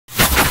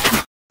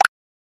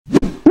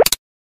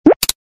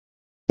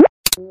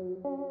My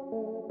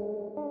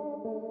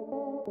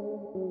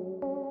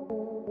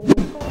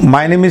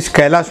name is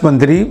Kailash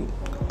Mantry.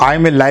 I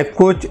am a life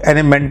coach and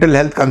a mental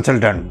health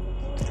consultant.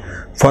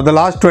 For the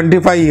last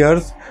 25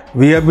 years,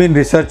 we have been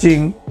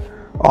researching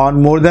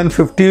on more than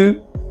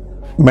 50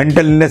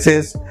 mental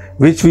illnesses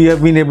which we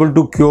have been able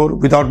to cure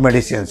without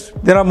medicines.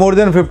 There are more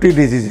than 50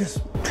 diseases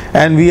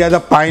and we are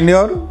the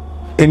pioneer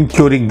in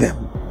curing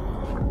them.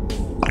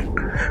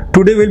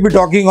 Today we'll be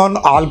talking on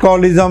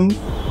alcoholism,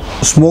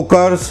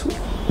 smokers,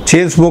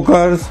 chain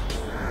smokers,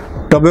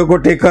 tobacco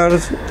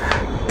takers,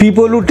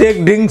 people who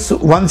take drinks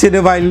once in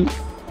a while,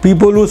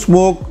 people who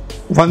smoke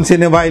once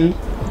in a while.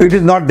 It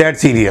is not that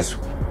serious.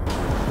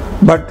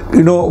 But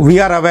we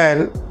are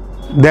aware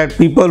that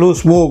people who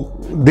smoke,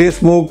 they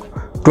smoke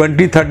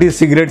 20-30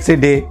 cigarettes a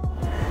day,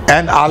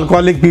 and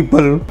alcoholic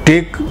people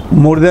take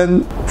more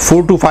than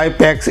 4 to 5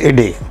 packs a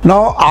day.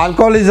 Now,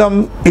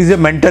 alcoholism is a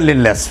mental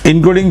illness,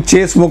 including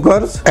chain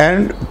smokers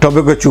and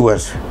tobacco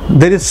chewers.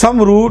 There is some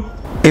root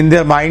in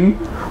their mind,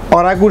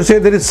 or I could say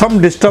there is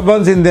some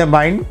disturbance in their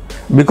mind,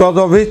 because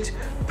of which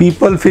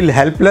people feel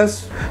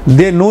helpless.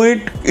 They know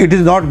it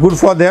is not good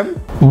for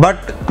them,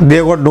 but they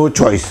have got no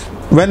choice.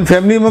 When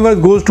family member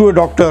goes to a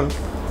doctor,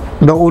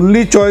 the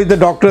only choice the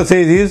doctor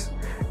says is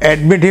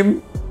admit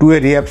him to a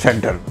rehab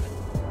center.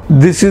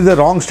 This is the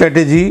wrong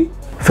strategy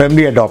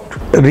family adopt.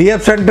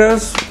 Rehab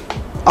centers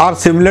are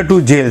similar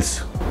to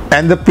jails,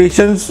 and the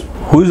patients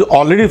who is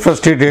already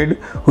frustrated,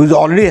 who is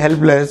already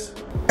helpless,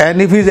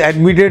 and if he is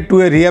admitted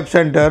to a rehab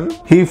center,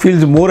 he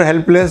feels more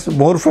helpless,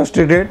 more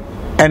frustrated,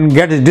 and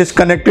gets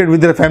disconnected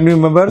with their family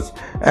members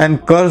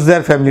and curse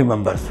their family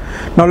members.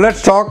 Now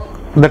let's talk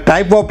the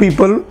type of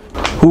people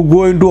who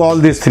go into all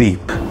these three.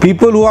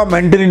 People who are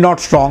mentally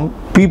not strong,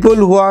 people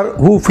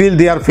who feel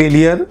they are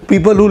failure,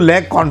 people who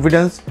lack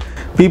confidence,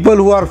 people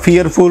who are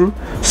fearful,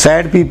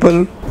 sad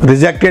people,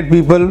 rejected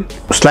people,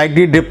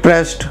 slightly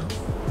depressed,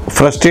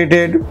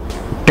 frustrated,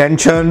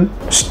 tension,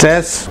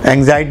 stress,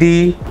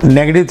 anxiety,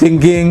 negative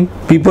thinking,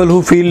 people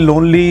who feel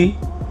lonely,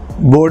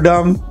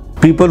 boredom,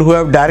 people who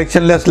have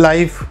directionless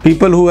life,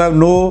 people who have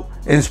no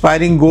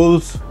inspiring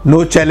goals,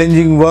 no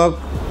challenging work,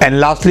 and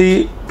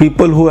lastly,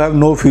 people who have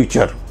no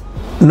future.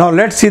 Now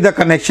let's see the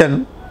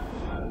connection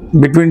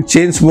between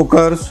chain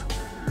smokers,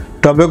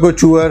 tobacco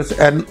chewers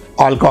and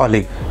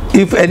alcoholic.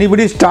 If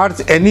anybody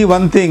starts any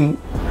one thing,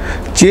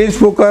 chain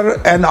smoker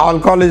and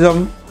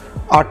alcoholism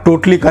are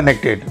totally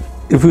connected.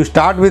 If you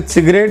start with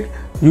cigarette,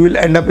 you will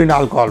end up in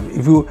alcohol.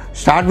 If you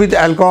start with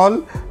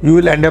alcohol, you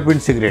will end up in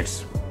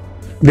cigarettes.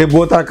 They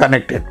both are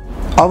connected.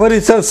 Our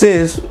research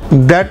says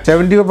that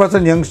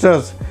 75%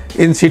 youngsters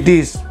in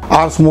cities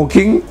are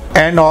smoking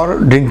and or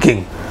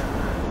drinking.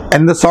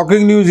 And the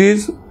shocking news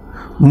is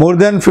more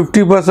than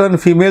 50%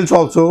 females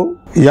also,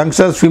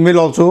 youngsters female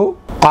also,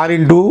 are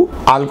into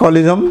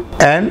alcoholism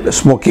and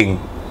smoking.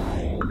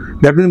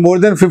 That means more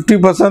than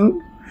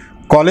 50%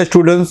 college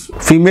students,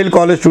 female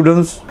college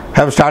students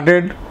have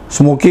started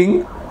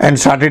smoking and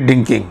started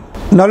drinking.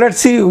 Now let's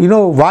see,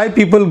 why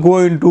people go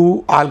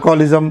into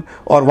alcoholism,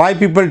 or why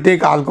people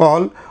take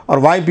alcohol, or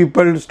why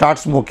people start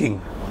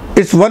smoking.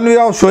 It's one way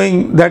of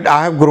showing that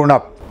I have grown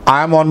up.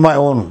 I am on my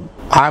own.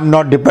 I am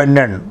not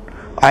dependent.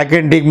 I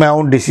can take my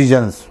own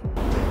decisions.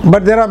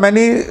 But there are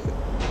many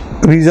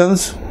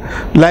reasons,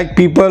 like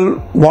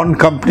people want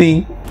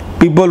company,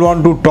 people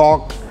want to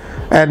talk,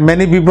 and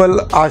many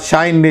people are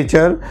shy in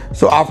nature.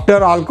 So after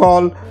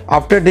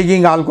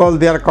taking alcohol,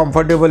 they are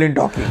comfortable in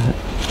talking.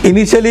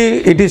 Initially,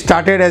 it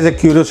started as a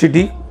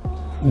curiosity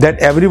that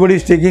everybody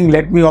is taking,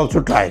 let me also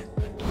try.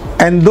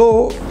 And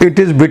though it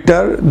is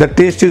bitter, the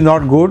taste is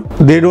not good,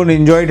 they don't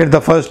enjoy it at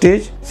the first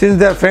stage. Since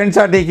their friends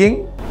are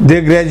taking, they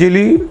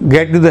gradually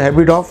get into the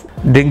habit of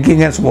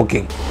drinking and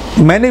smoking.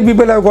 Many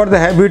people have got the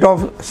habit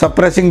of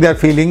suppressing their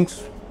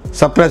feelings,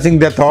 suppressing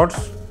their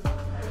thoughts.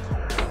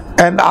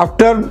 And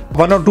after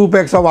 1 or 2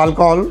 packs of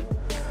alcohol,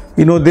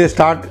 they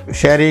start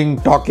sharing,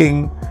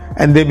 talking,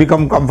 and they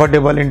become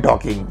comfortable in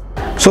talking.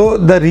 So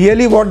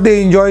really what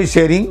they enjoy is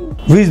sharing,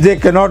 which they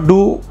cannot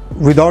do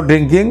without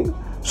drinking,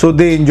 so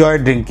they enjoy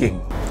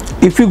drinking.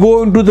 If you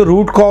go into the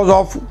root cause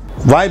of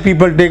why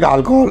people take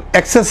alcohol,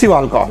 excessive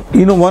alcohol,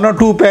 1 or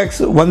 2 packs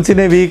once in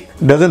a week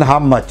doesn't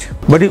harm much.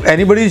 But if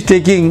anybody is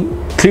taking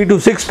 3 to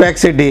 6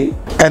 packs a day,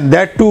 and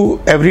that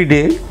too every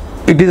day,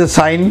 it is a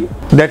sign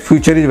that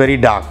future is very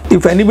dark.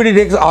 If anybody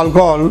takes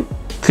alcohol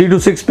 3 to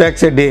 6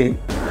 packs a day,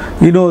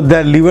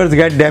 their livers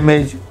get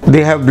damaged,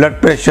 they have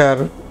blood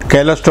pressure,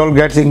 cholesterol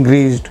gets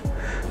increased,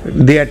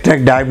 they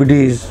attract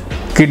diabetes,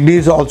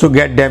 kidneys also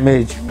get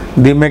damaged,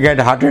 they may get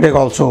heart attack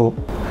also,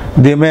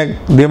 they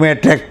may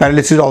attract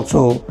paralysis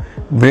also,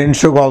 brain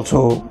stroke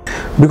also.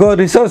 Because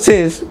research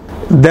says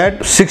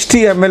that 60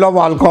 ml of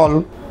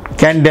alcohol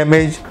can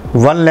damage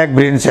 1 lakh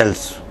brain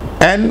cells.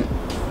 And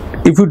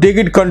if you take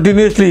it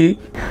continuously,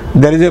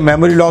 there is a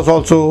memory loss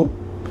also,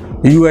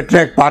 you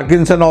attract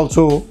Parkinson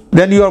also,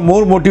 then you are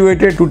more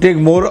motivated to take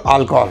more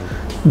alcohol.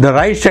 The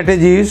right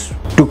strategy is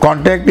to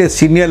contact a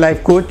senior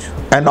life coach,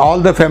 and all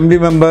the family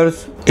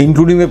members,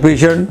 including the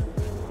patient,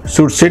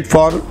 should sit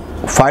for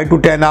 5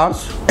 to 10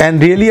 hours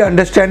and really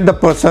understand the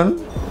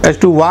person as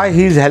to why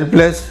he is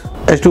helpless,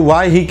 as to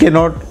why he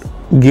cannot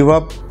give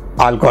up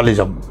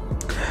alcoholism.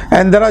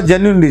 And there are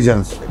genuine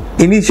reasons.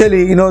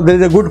 Initially, there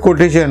is a good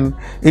quotation.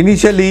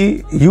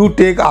 Initially, you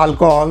take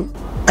alcohol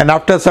and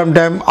after some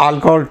time,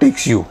 alcohol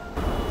takes you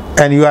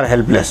and you are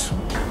helpless.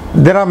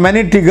 There are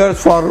many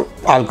triggers for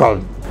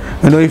alcohol.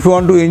 If you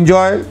want to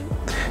enjoy,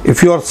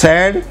 if you are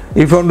sad,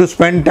 if you want to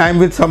spend time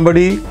with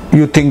somebody,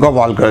 you think of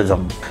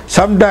alcoholism.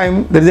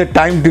 Sometimes there is a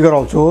time trigger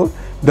also.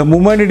 The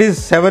moment it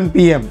is 7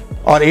 p.m.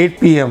 or 8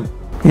 p.m.,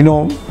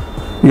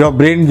 your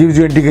brain gives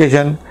you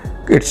indication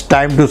it's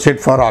time to sit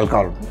for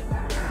alcohol.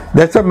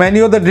 That's why many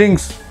of the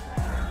drinks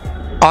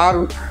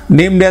are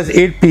named as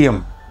 8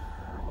 p.m.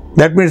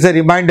 That means a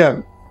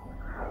reminder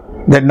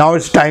that now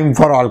it's time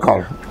for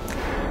alcohol.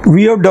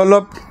 We have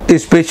developed a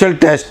special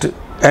test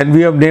and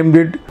we have named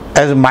it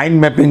as mind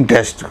mapping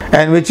test,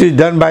 and which is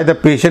done by the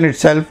patient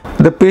itself.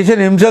 The patient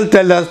himself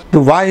tells us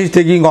why he is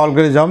taking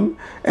alcoholism,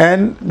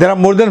 and there are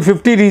more than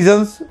 50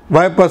 reasons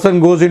why a person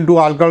goes into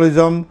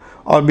alcoholism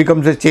or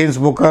becomes a chain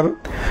smoker.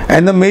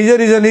 And the major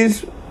reason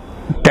is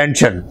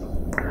tension,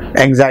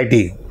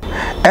 anxiety,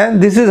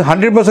 and this is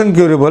 100%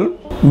 curable,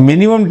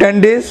 minimum 10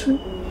 days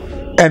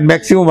and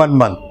maximum 1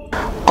 month.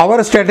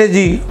 Our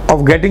strategy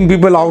of getting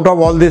people out of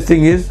all these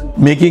things is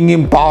making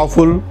him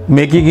powerful,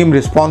 making him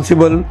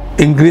responsible,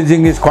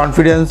 increasing his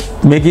confidence,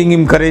 making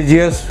him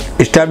courageous,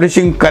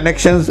 establishing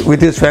connections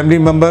with his family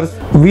members.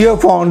 We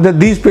have found that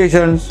these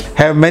patients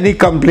have many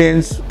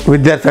complaints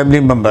with their family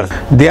members.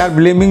 They are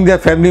blaming their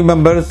family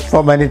members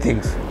for many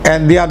things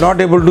and they are not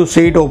able to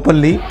say it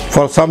openly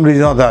for some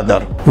reason or the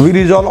other. We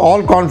resolve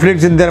all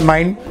conflicts in their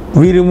mind.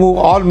 We remove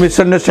all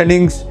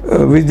misunderstandings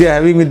which they are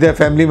having with their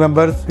family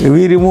members.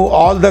 We remove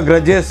all the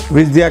grudges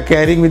which they are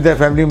carrying with their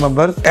family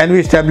members, and we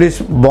establish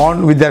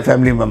bond with their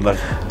family members.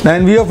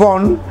 And we have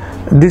found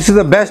this is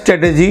the best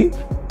strategy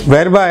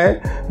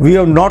whereby we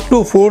have not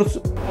to force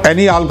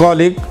any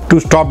alcoholic to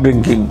stop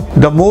drinking.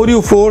 The more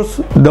you force,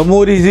 the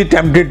more is he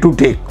tempted to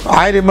take.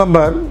 I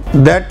remember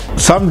that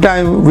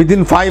sometime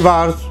within 5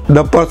 hours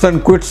the person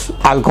quits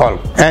alcohol,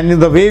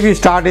 and the way we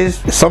start is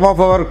some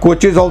of our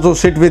coaches also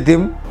sit with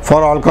him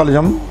for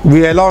alcoholism.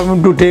 We allow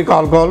him to take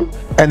alcohol,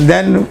 and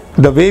then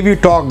the way we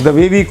talk, the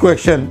way we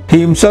question, he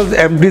himself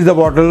empties the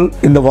bottle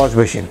in the wash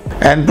machine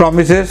and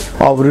promises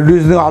of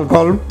reducing the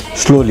alcohol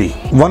slowly.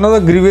 One of the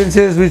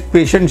grievances which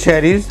patients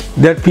share is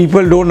that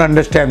people don't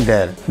understand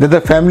that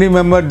the family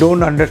member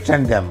don't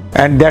understand them,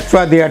 and that's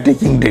why they are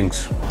taking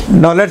drinks.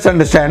 Now let's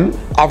understand,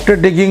 after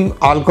taking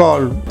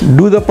alcohol,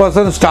 do the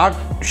person start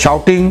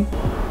shouting,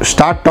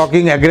 start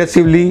talking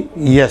aggressively?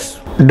 Yes.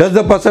 Does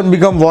the person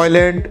become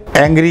violent,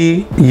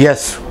 angry?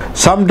 Yes.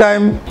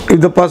 Sometimes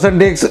if the person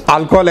takes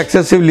alcohol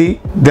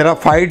excessively, there are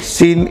fights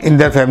seen in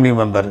their family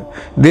member.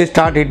 They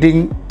start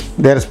hitting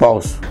their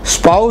spouse.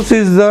 Spouse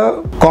is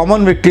the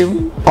common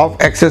victim of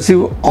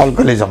excessive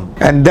alcoholism,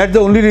 and that's the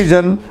only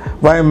reason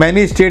why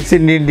many states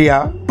in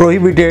India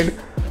prohibited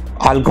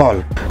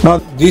alcohol. Now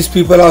these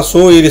people are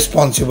so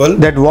irresponsible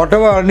that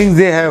whatever earnings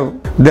they have,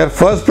 their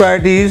first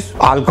priority is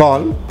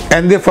alcohol,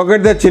 and they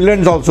forget their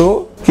children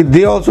also.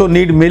 They also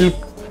need milk,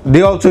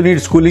 they also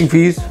need schooling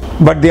fees,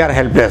 but they are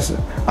helpless.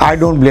 I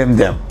don't blame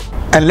them.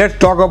 And let's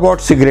talk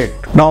about cigarette.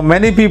 Now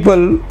many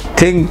people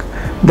think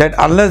that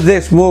unless they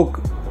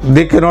smoke,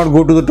 they cannot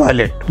go to the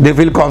toilet. They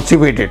feel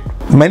constipated.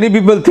 Many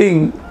people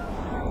think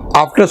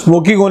after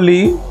smoking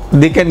only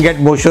they can get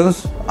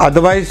motions,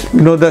 otherwise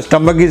the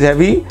stomach is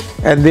heavy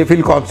and they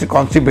feel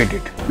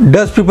constipated.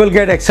 Does people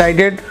get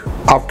excited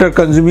after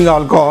consuming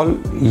alcohol?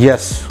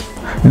 Yes.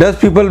 Does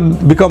people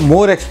become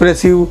more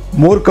expressive,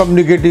 more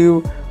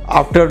communicative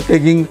after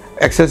taking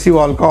excessive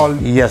alcohol?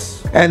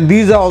 Yes. And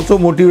these are also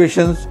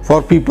motivations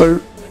for people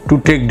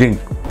to take drink.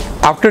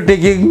 After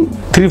taking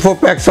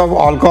 3-4 packs of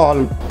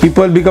alcohol,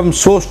 people become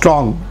so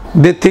strong.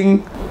 They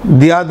think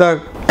they are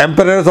the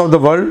emperors of the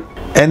world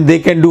and they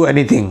can do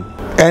anything.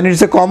 And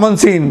it's a common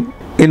scene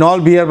in all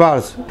beer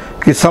bars.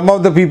 Some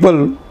of the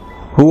people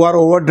who are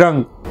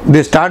overdrunk,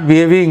 they start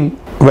behaving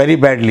very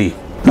badly.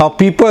 Now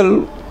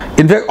people,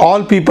 in fact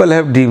all people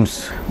have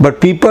dreams, but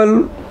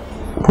people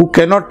who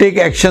cannot take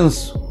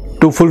actions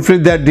to fulfill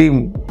their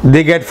dream,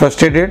 they get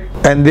frustrated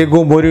and they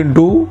go more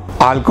into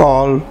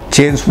alcohol,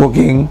 chain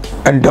smoking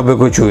and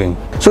tobacco chewing.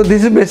 So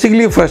this is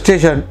basically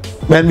frustration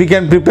when we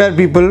can prepare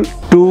people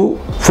to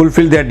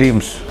fulfill their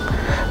dreams.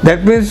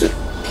 That means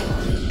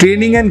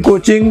training and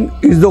coaching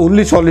is the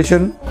only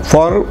solution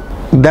for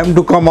them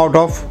to come out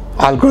of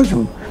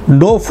alcoholism.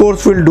 No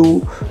force will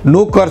do,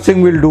 no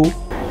cursing will do.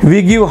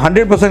 We give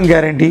 100%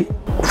 guarantee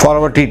for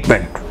our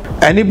treatment.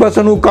 Any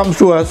person who comes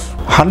to us,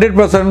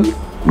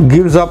 100%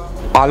 gives up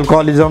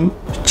alcoholism,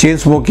 chain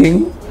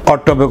smoking or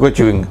tobacco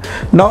chewing.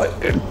 Now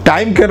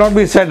time cannot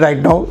be said right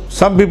now.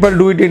 Some people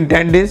do it in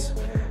 10 days,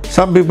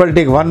 some people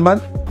take 1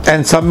 month,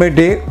 and some may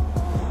take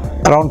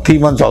around 3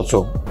 months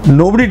also.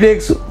 Nobody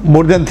takes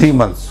more than 3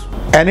 months.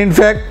 And in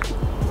fact,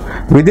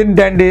 within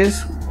 10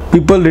 days,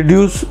 people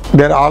reduce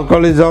their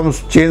alcoholism,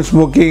 chain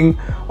smoking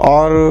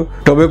or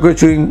tobacco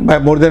chewing by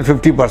more than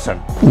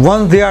 50%.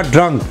 Once they are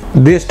drunk,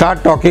 they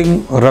start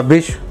talking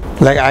rubbish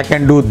like I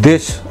can do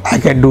this, I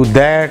can do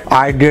that,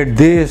 I did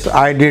this,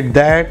 I did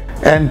that,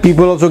 and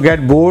people also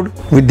get bored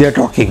with their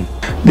talking.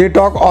 They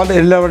talk all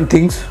irrelevant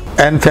things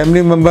and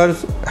family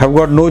members have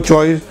got no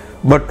choice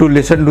but to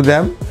listen to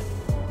them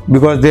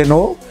because they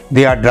know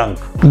they are drunk.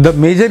 The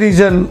major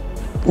reason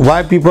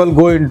why people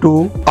go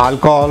into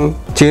alcohol,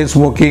 chain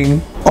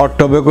smoking or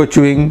tobacco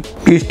chewing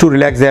is to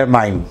relax their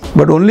mind.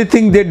 But only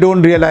thing they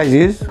don't realize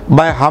is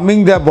by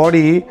harming their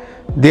body,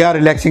 they are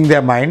relaxing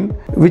their mind,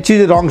 which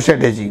is a wrong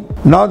strategy.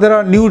 Now there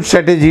are new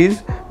strategies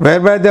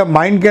whereby their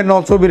mind can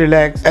also be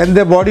relaxed and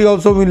their body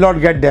also will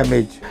not get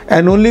damaged,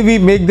 and only we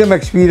make them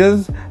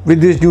experience with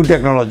this new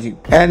technology.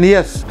 And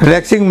yes,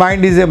 relaxing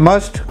mind is a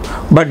must,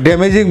 but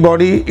damaging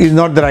body is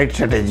not the right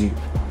strategy.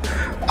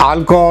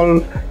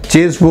 Alcohol,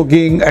 chain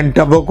smoking and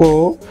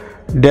tobacco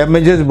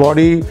damages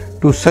body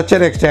to such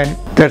an extent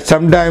that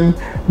sometimes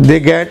they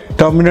get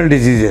terminal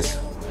diseases.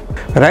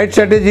 Right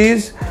strategy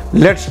is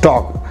let's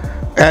talk,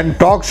 and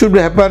talk should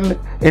happen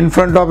in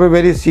front of a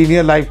very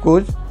senior life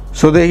coach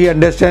so that he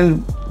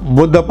understands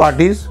both the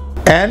parties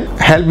and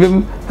help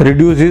him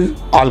reduce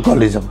his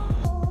alcoholism.